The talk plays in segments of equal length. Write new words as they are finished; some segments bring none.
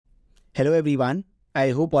Hello everyone, I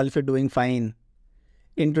hope all of you are doing fine.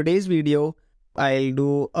 In today's video, I'll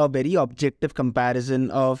do a very objective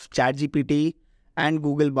comparison of ChatGPT and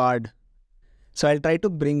Google Bard. So I'll try to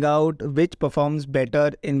bring out which performs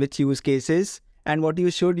better in which use cases and what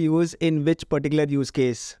you should use in which particular use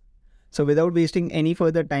case. So without wasting any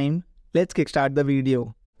further time, let's kickstart the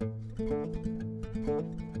video.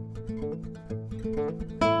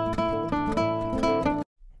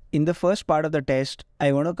 In the first part of the test,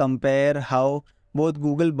 I want to compare how both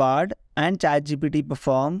Google Bard and ChatGPT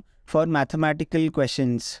perform for mathematical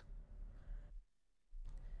questions.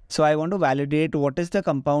 So I want to validate what is the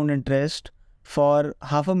compound interest for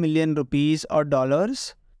 $500,000 or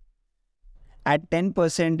dollars at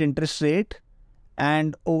 10% interest rate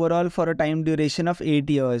and overall for a time duration of 8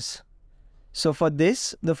 years. So for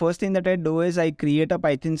this, the first thing that I do is I create a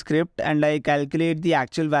Python script and I calculate the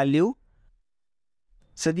actual value.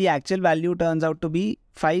 So the actual value turns out to be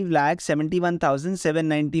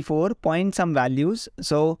 5,71,794 point some values.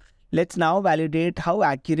 So let's now validate how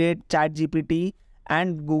accurate ChatGPT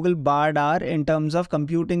and Google Bard are in terms of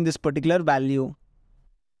computing this particular value.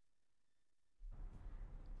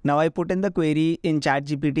 Now I put in the query in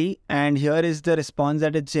ChatGPT and here is the response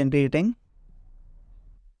that it's generating.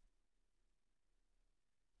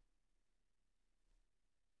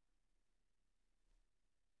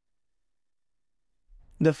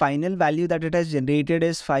 The final value that it has generated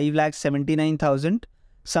is 5,79,000,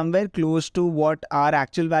 somewhere close to what our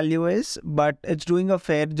actual value is, but it's doing a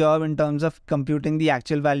fair job in terms of computing the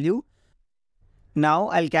actual value. Now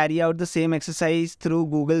I'll carry out the same exercise through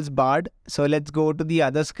Google's Bard. So let's go to the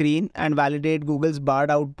other screen and validate Google's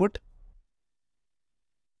Bard output.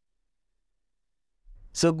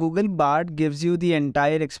 So Google Bard gives you the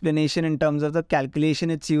entire explanation in terms of the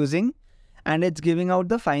calculation it's using. And it's giving out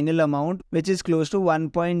the final amount, which is close to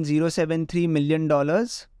 $1.073 million.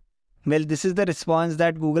 Well, this is the response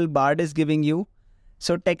that Google Bard is giving you.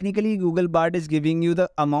 So technically, Google Bard is giving you the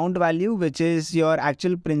amount value, which is your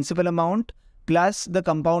actual principal amount, plus the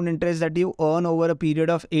compound interest that you earn over a period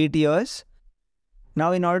of 8 years.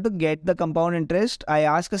 Now, in order to get the compound interest, I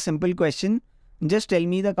ask a simple question. Just tell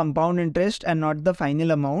me the compound interest and not the final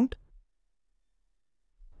amount.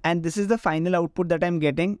 And this is the final output that I'm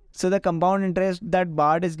getting. So the compound interest that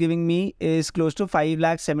Bard is giving me is close to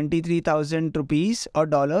 5,73,000 rupees or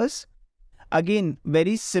dollars. Again,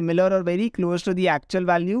 very similar or very close to the actual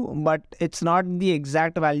value, but it's not the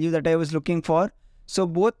exact value that I was looking for. So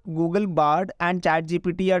both Google Bard and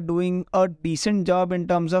ChatGPT are doing a decent job in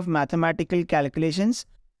terms of mathematical calculations.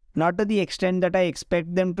 Not to the extent that I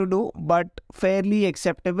expect them to do, but fairly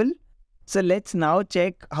acceptable. So let's now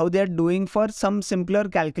check how they are doing for some simpler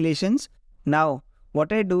calculations. Now,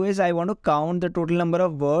 what I do is I want to count the total number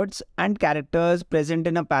of words and characters present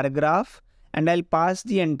in a paragraph, and I'll pass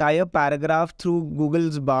the entire paragraph through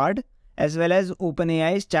Google's Bard as well as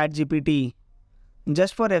OpenAI's ChatGPT.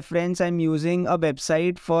 Just for reference, I'm using a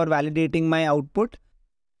website for validating my output.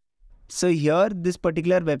 So here, this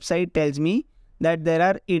particular website tells me that there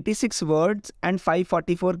are 86 words and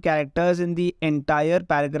 544 characters in the entire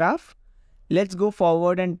paragraph. Let's go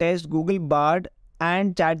forward and test Google Bard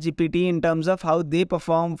and ChatGPT in terms of how they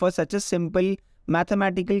perform for such a simple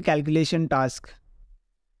mathematical calculation task.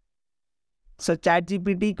 So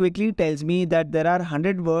ChatGPT quickly tells me that there are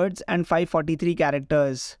 100 words and 543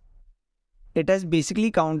 characters. It has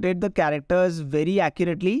basically counted the characters very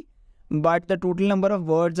accurately, but the total number of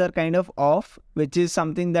words are kind of off, which is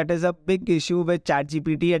something that is a big issue with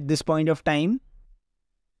ChatGPT at this point of time.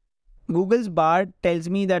 Google's Bard tells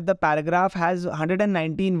me that the paragraph has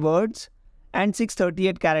 119 words and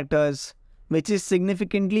 638 characters, which is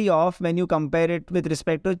significantly off when you compare it with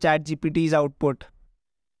respect to ChatGPT's output.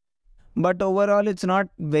 But overall, it's not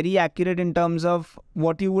very accurate in terms of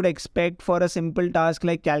what you would expect for a simple task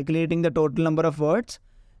like calculating the total number of words.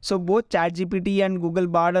 So both ChatGPT and Google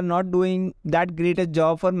Bard are not doing that great a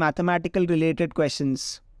job for mathematical related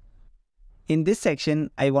questions. In this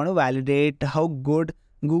section, I want to validate how good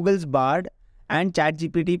Google's Bard and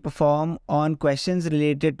ChatGPT perform on questions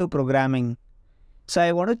related to programming. So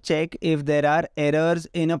I want to check if there are errors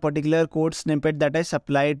in a particular code snippet that I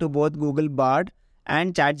supply to both Google Bard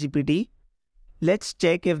and ChatGPT. Let's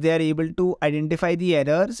check if they are able to identify the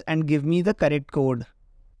errors and give me the correct code.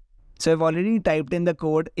 So I've already typed in the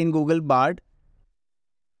code in Google Bard.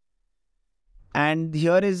 And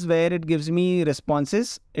here is where it gives me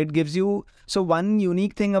responses. It gives you, so one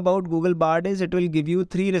unique thing about Google Bard is it will give you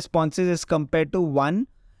 3 responses as compared to 1.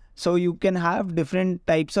 So you can have different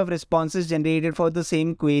types of responses generated for the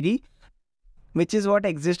same query, which is what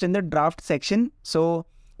exists in the draft section. So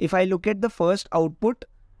if I look at the first output,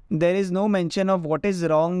 There is no mention of what is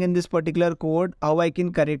wrong in this particular code, how I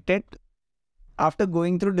can correct it. After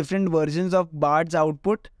going through different versions of Bard's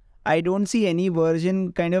output, I don't see any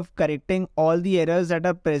version kind of correcting all the errors that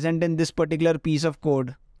are present in this particular piece of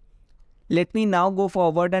code. Let me now go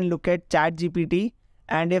forward and look at ChatGPT,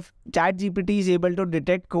 and if ChatGPT is able to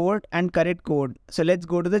detect code and correct code. So let's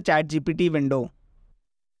go to the ChatGPT window.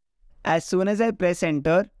 As soon as I press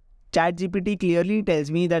enter, ChatGPT clearly tells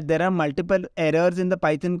me that there are multiple errors in the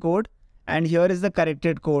Python code, and here is the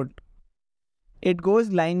corrected code. It goes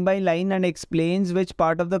line by line and explains which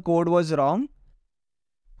part of the code was wrong.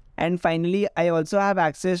 And finally, I also have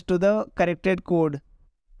access to the corrected code.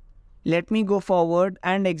 Let me go forward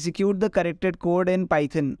and execute the corrected code in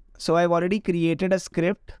Python. So I've already created a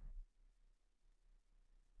script.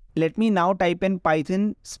 Let me now type in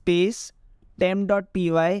Python space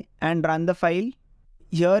temp.py and run the file.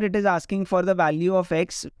 Here it is asking for the value of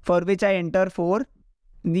x, for which I enter 4.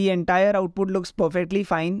 The entire output looks perfectly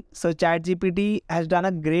fine. So ChatGPT has done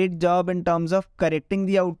a great job in terms of correcting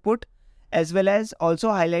the output, as well as also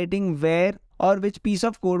highlighting where or which piece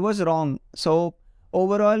of code was wrong. So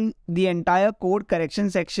overall, the entire code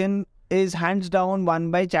correction section is hands down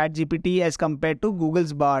won by ChatGPT as compared to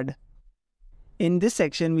Google's Bard. In this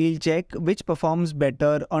section, we'll check which performs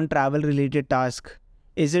better on travel related tasks.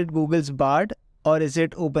 Is it Google's Bard or is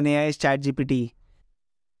it OpenAI's ChatGPT?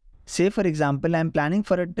 Say for example, I'm planning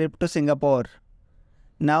for a trip to Singapore.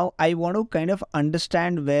 Now I want to kind of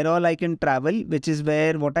understand where all I can travel, which is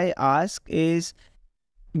where what I ask is,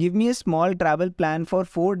 give me a small travel plan for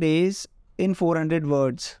 4 days in 400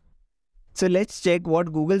 words. So let's check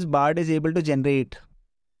what Google's Bard is able to generate.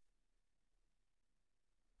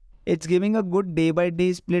 It's giving a good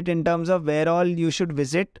day-by-day split in terms of where all you should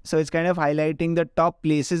visit. So it's kind of highlighting the top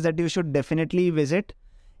places that you should definitely visit.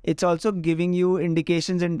 It's also giving you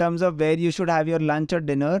indications in terms of where you should have your lunch or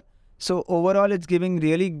dinner. So overall, it's giving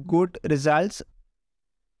really good results.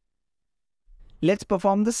 Let's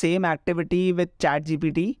perform the same activity with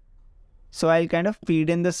ChatGPT. So I'll kind of feed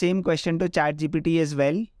in the same question to ChatGPT as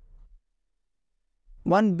well.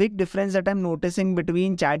 One big difference that I'm noticing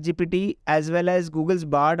between ChatGPT as well as Google's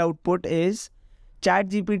Bard output is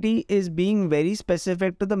ChatGPT is being very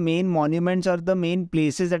specific to the main monuments or the main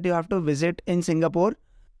places that you have to visit in Singapore.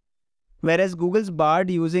 Whereas Google's Bard,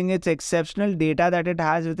 using its exceptional data that it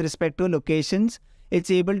has with respect to locations, it's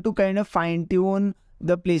able to kind of fine-tune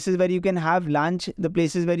the places where you can have lunch, the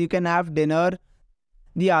places where you can have dinner,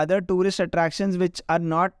 the other tourist attractions which are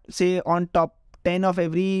not, say, on top 10 of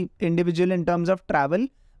every individual in terms of travel,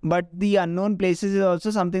 but the unknown places is also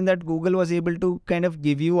something that Google was able to kind of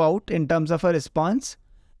give you out in terms of a response.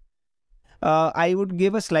 I would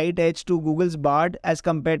give a slight edge to Google's Bard as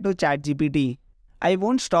compared to ChatGPT. I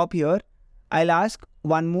won't stop here. I'll ask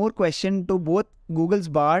one more question to both Google's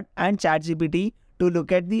Bard and ChatGPT to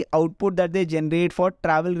look at the output that they generate for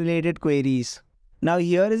travel related queries. Now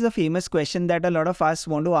here is a famous question that a lot of us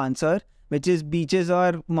want to answer, which is beaches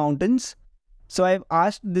or mountains. So I've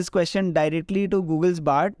asked this question directly to Google's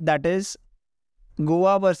Bard, that is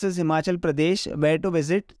Goa versus Himachal Pradesh, where to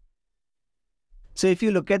visit. So if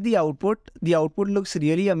you look at the output looks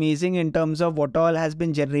really amazing in terms of what all has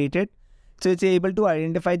been generated. So it's able to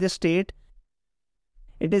identify the state.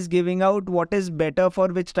 It is giving out what is better for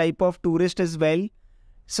which type of tourist as well.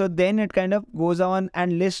 So then it kind of goes on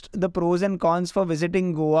and lists the pros and cons for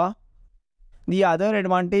visiting Goa. The other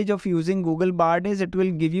advantage of using Google Bard is it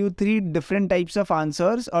will give you 3 different types of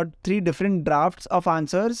answers or 3 different drafts of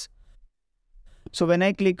answers. So when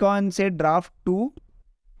I click on, say, draft 2,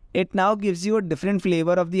 it now gives you a different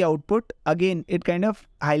flavor of the output. Again, it kind of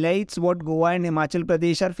highlights what Goa and Himachal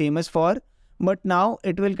Pradesh are famous for, but now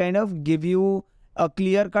it will kind of give you a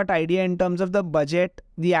clear-cut idea in terms of the budget,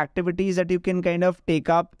 the activities that you can kind of take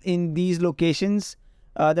up in these locations,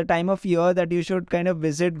 the time of year that you should kind of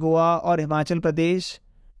visit Goa or Himachal Pradesh.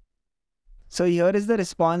 So here is the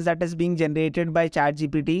response that is being generated by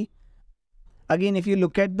ChatGPT. Again, if you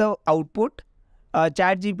look at the output,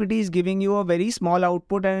 ChatGPT is giving you a very small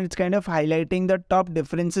output and it's kind of highlighting the top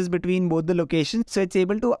differences between both the locations. So it's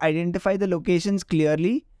able to identify the locations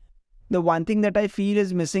clearly. The one thing that I feel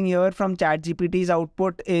is missing here from ChatGPT's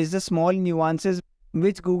output is the small nuances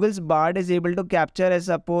which Google's Bard is able to capture as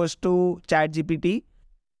opposed to ChatGPT.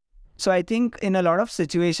 So I think in a lot of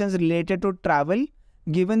situations related to travel,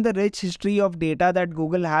 given the rich history of data that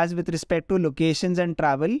Google has with respect to locations and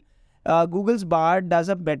travel, Google's Bard does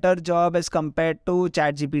a better job as compared to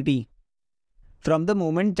ChatGPT. From the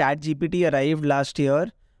moment ChatGPT arrived last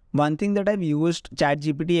year, one thing that I've used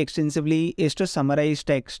ChatGPT extensively is to summarize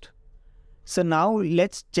text. So now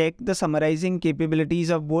let's check the summarizing capabilities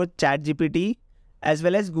of both ChatGPT as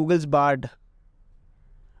well as Google's Bard.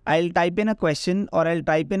 I'll type in a question or I'll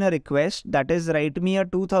type in a request, that is, write me a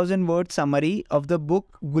 2000 word summary of the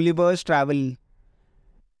book Gulliver's Travel.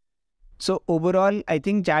 So overall, I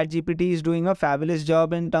think ChatGPT is doing a fabulous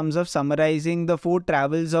job in terms of summarizing the 4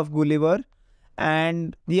 travels of Gulliver,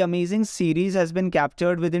 and the amazing series has been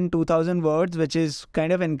captured within 2000 words, which is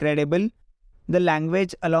kind of incredible. The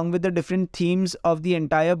language along with the different themes of the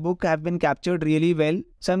entire book have been captured really well.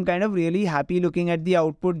 So I'm kind of really happy looking at the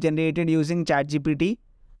output generated using ChatGPT.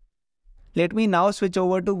 Let me now switch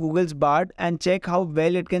over to Google's Bard and check how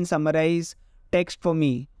well it can summarize text for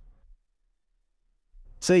me.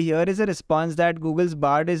 So here is a response that Google's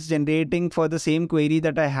Bard is generating for the same query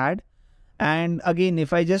that I had. And again,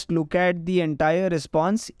 if I just look at the entire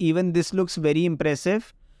response, even this looks very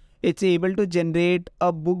impressive. It's able to generate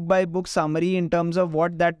a book by book summary in terms of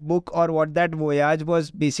what that book or what that voyage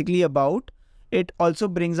was basically about. It also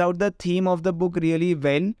brings out the theme of the book really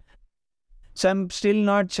well. So I'm still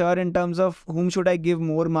not sure in terms of whom should I give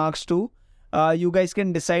more marks to. You guys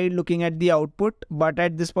can decide looking at the output, but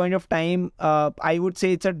at this point of time, I would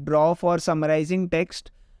say it's a draw for summarizing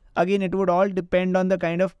text. Again, it would all depend on the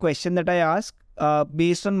kind of question that I ask.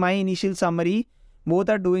 Based on my initial summary, both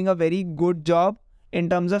are doing a very good job in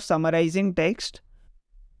terms of summarizing text.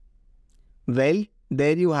 Well,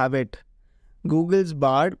 there you have it. Google's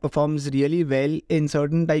Bard performs really well in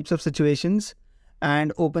certain types of situations,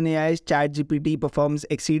 and OpenAI's ChatGPT performs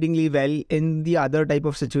exceedingly well in the other type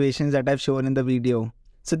of situations that I've shown in the video.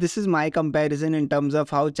 So this is my comparison in terms of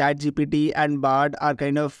how ChatGPT and Bard are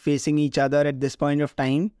kind of facing each other at this point of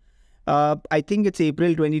time. I think it's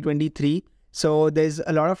April 2023, so there's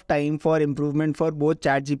a lot of time for improvement for both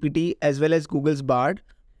ChatGPT as well as Google's Bard.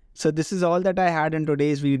 So this is all that I had in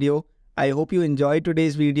today's video. I hope you enjoyed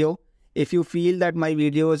today's video. If you feel that my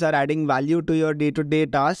videos are adding value to your day-to-day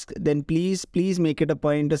tasks, then please make it a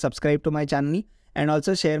point to subscribe to my channel and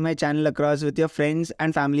also share my channel across with your friends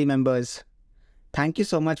and family members. Thank you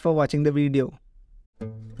so much for watching the video.